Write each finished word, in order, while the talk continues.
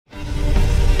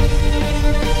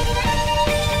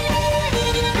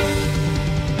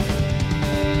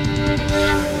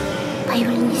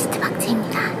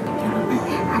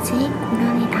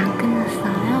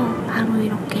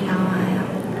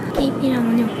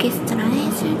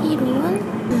오케스트라의 슬기로운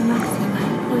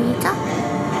음악생활 보이죠?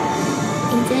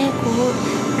 이제 곧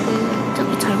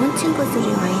저기 젊은 친구들이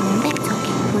와 있는데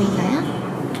저기 보이나요?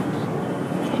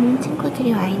 젊은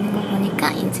친구들이 와 있는 거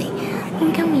보니까 이제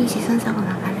홍경민 씨 순서가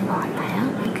나가는 것 같아요.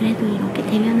 그래도 이렇게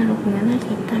대면으로 공연할 수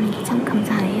있다는 게 참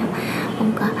감사해요.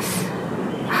 뭔가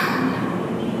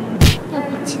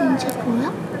여기 진짜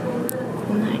보여?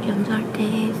 오늘 연주할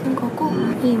때 쓴 거고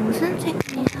이 옷은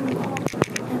최근에 산 거.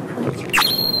 보이지?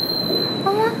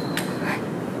 어머?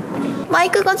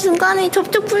 마이크가 중간에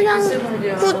접촉 불량.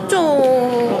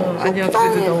 그쵸? 아니야,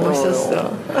 그래도 너무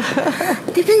멋있었어.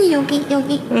 대표님 여기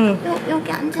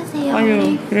여기 앉으세요.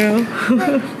 아유, 그래요?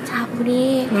 네. 자,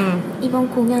 우리 이번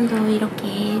공연도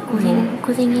이렇게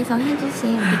고생해서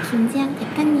해주신 우리 김지향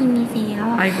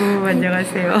대표님이세요. 아이고,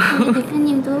 안녕하세요. 우리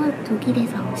대표님도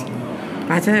독일에서 오신 거예요.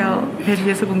 맞아요.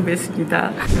 베리에서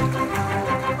공부했습니다.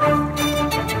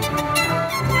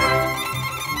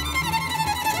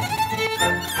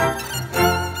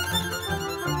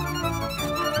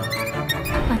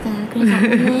 맞아요. 그래서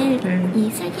오늘 네. 이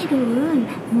슬기로운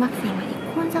음악생활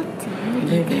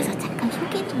콘서트에 대해서 잠깐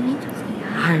소개 좀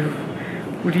해주세요. 아유,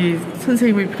 우리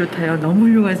선생님을 비롯하여 너무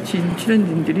훌륭한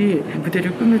출연진들이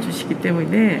무대를 꾸며주시기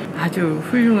때문에 아주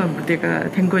훌륭한 무대가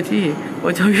된 거지.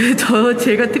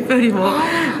 제가 특별히 뭐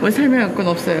설명할 건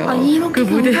없어요. 아, 이렇게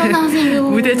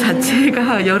무대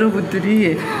자체가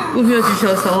여러분들이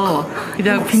꾸며주셔서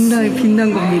그냥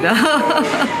빛난 겁니다.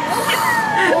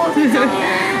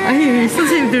 아니,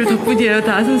 선생님들 덕분이에요.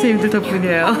 다 선생님들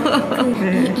덕분이에요.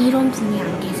 네. 이런 분이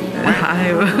안 계세요.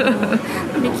 아유.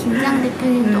 우리 김지향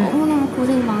대표님 너무너무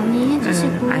고생 많이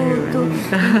해주시고 또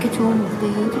이렇게 좋은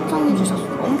무대 초청해주셔서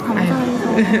너무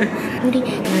감사해서 우리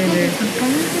잠깐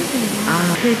해주세요.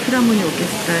 케이필하모닉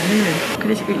오케스트라는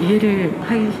클래식을 이해를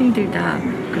하기 힘들다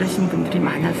그러신 분들이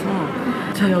많아서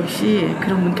저 역시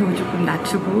그런 문턱을 조금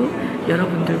낮추고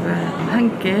여러분들과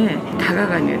함께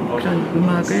다가가는 그런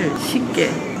음악을 쉽게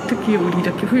특히 우리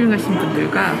이렇게 훌륭하신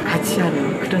분들과 같이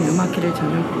하는 그런 음악회를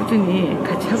저는 꾸준히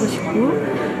같이 하고 싶고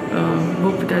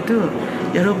무엇보다도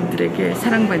여러분들에게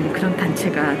사랑받는 그런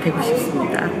단체가 되고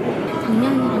싶습니다.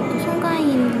 작년에는 또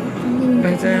송가인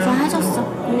선생님께서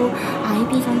하셨었고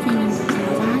아이비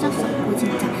선생님께서 하셨었고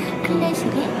진짜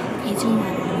클래식의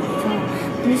대중화를 위해서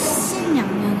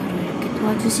물씬양면으로 이렇게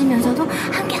도와주시면서도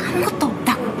한 게 아무것도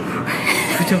없다고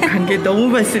부족한 게 너무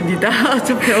많습니다.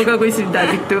 저 배워가고 있습니다.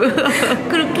 아직도.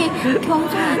 그렇게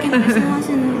겸손하게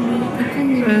말씀하시는 우리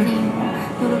대표님이세요.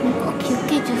 여러분 꼭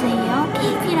기억해주세요.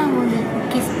 케이필하모닉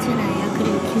오케스트라예요.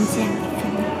 그리고 김지향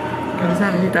대표님.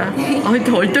 감사합니다.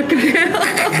 더 얼떨결해요.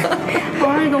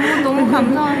 너무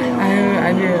감사해요.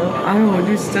 아니에요.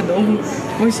 오늘 진짜 너무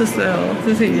멋있었어요,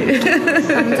 선생님.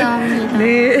 감사합니다. 네.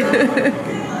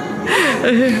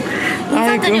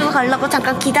 인사드리고 가려고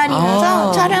잠깐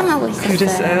기다리면서 촬영하고 있었어요.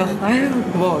 그랬어요?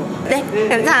 고마워요. 네,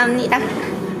 감사합니다.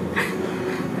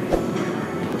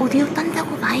 오디오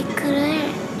딴다고 마이크를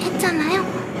했잖아요.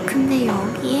 근데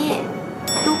여기에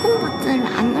녹음 버튼을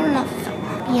안 눌렀어.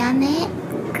 미안해.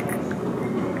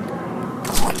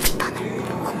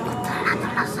 녹음 버튼을 안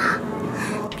눌렀어.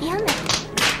 미안해.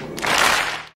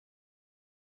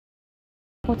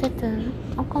 어쨌든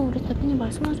아까 우리 대표님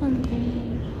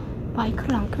말씀하셨는데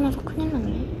마이크를 안 켜놔서 큰일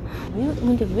났네.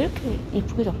 근데 왜 이렇게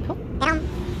이쁘게 잡혀?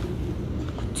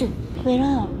 그치?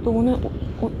 베라야, 너 오늘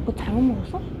뭐 잘못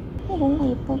먹었어? 뭔가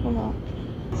예뻐 보여.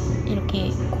 이렇게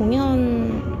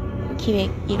공연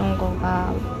기획 이런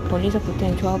거가 멀리서 볼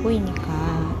때는 좋아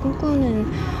보이니까 꿈꾸는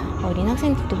어린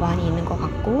학생들도 많이 있는 것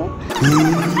같고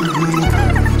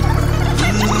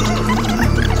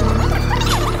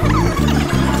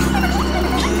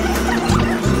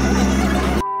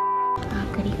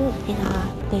그리고 내가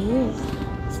내일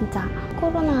진짜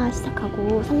코로나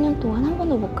시작하고 3년 동안 한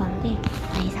번도 못 가는데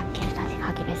아이스하키를 다시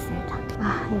가기로 했습니다.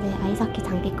 이제 아이스하키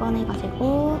장비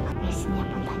꺼내가지고 열심히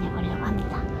한번 다녀보려고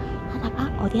합니다.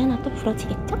 하다가 어디 하나 또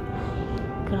부러지겠죠?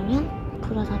 그러면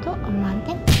부러져도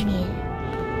엄마한텐 비밀.